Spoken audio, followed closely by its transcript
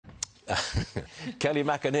Kayleigh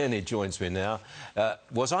McEnany joins me now.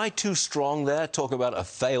 Was I too strong there, talking about a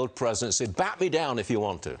failed presidency? Bat me down if you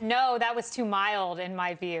want to. No, that was too mild in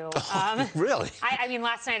my view. Really? I mean,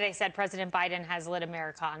 last night I said President Biden has lit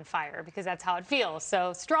America on fire because that's how it feels.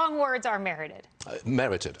 So strong words are merited.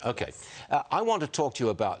 Merited, OK. I want to talk to you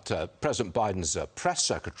about President Biden's press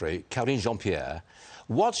secretary, Karine Jean-Pierre.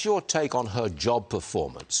 What's your take on her job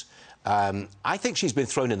performance? I think she's been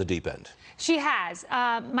thrown in the deep end. She has.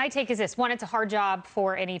 My take is this. One, it's a hard job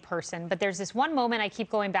for any person, but there's this one moment I keep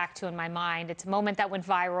going back to in my mind. It's a moment that went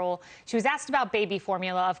viral. She was asked about baby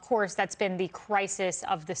formula. Of course, that's been the crisis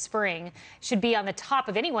of the spring. Should be on the top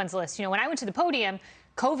of anyone's list. You know, when I went to the podium,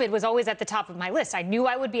 COVID was always at the top of my list. I knew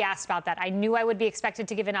I would be asked about that. I knew I would be expected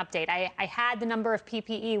to give an update. I had the number of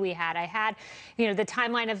PPE we had. I had, you know, the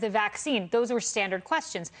timeline of the vaccine. Those were standard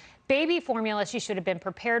questions. Baby formula, she should have been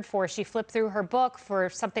prepared for. She flipped through her book for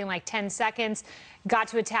something like 10 seconds, got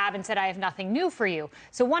to a tab and said, I have nothing new for you.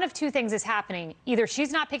 So one of two things is happening. Either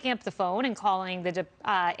she's not picking up the phone and calling the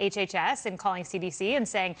HHS and calling CDC and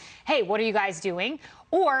saying, hey, what are you guys doing?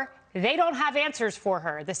 Or they don't have answers for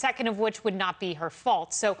her, the second of which would not be her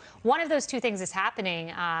fault. So one of those two things is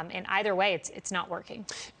happening, and either way, it's not working.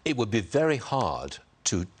 It would be very hard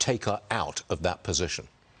to take her out of that position.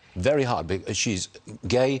 Very hard, because she's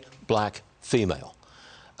gay, black, female.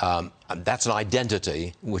 And that's an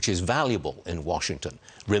identity which is valuable in Washington.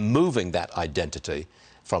 Removing that identity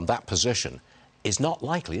from that position is not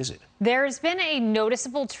likely, is it? There's been a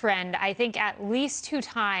noticeable trend. I think at least 2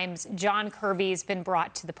 times John Kirby's been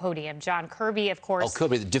brought to the podium. John Kirby, of course. Oh,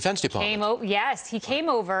 Kirby, the Defense Department. Yes, he came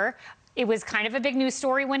over. It was kind of a big news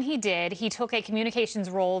story when he did. He took a communications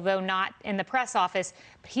role, though not in the press office.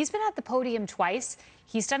 But he's been at the podium twice.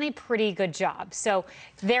 He's done a pretty good job. So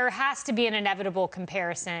there has to be an inevitable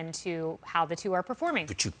comparison to how the two are performing.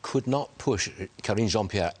 But you could not push Karine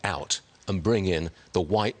Jean-Pierre out and bring in the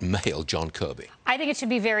white male John Kirby. I think it should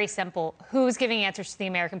be very simple. Who's giving answers to the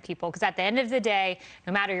American people? Because at the end of the day,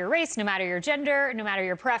 no matter your race, no matter your gender, no matter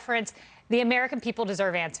your preference, the American people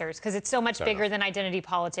deserve answers because it's so much bigger than identity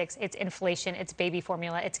politics. It's inflation, it's baby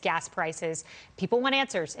formula, it's gas prices. People want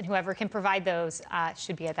answers, and whoever can provide those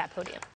should be at that podium.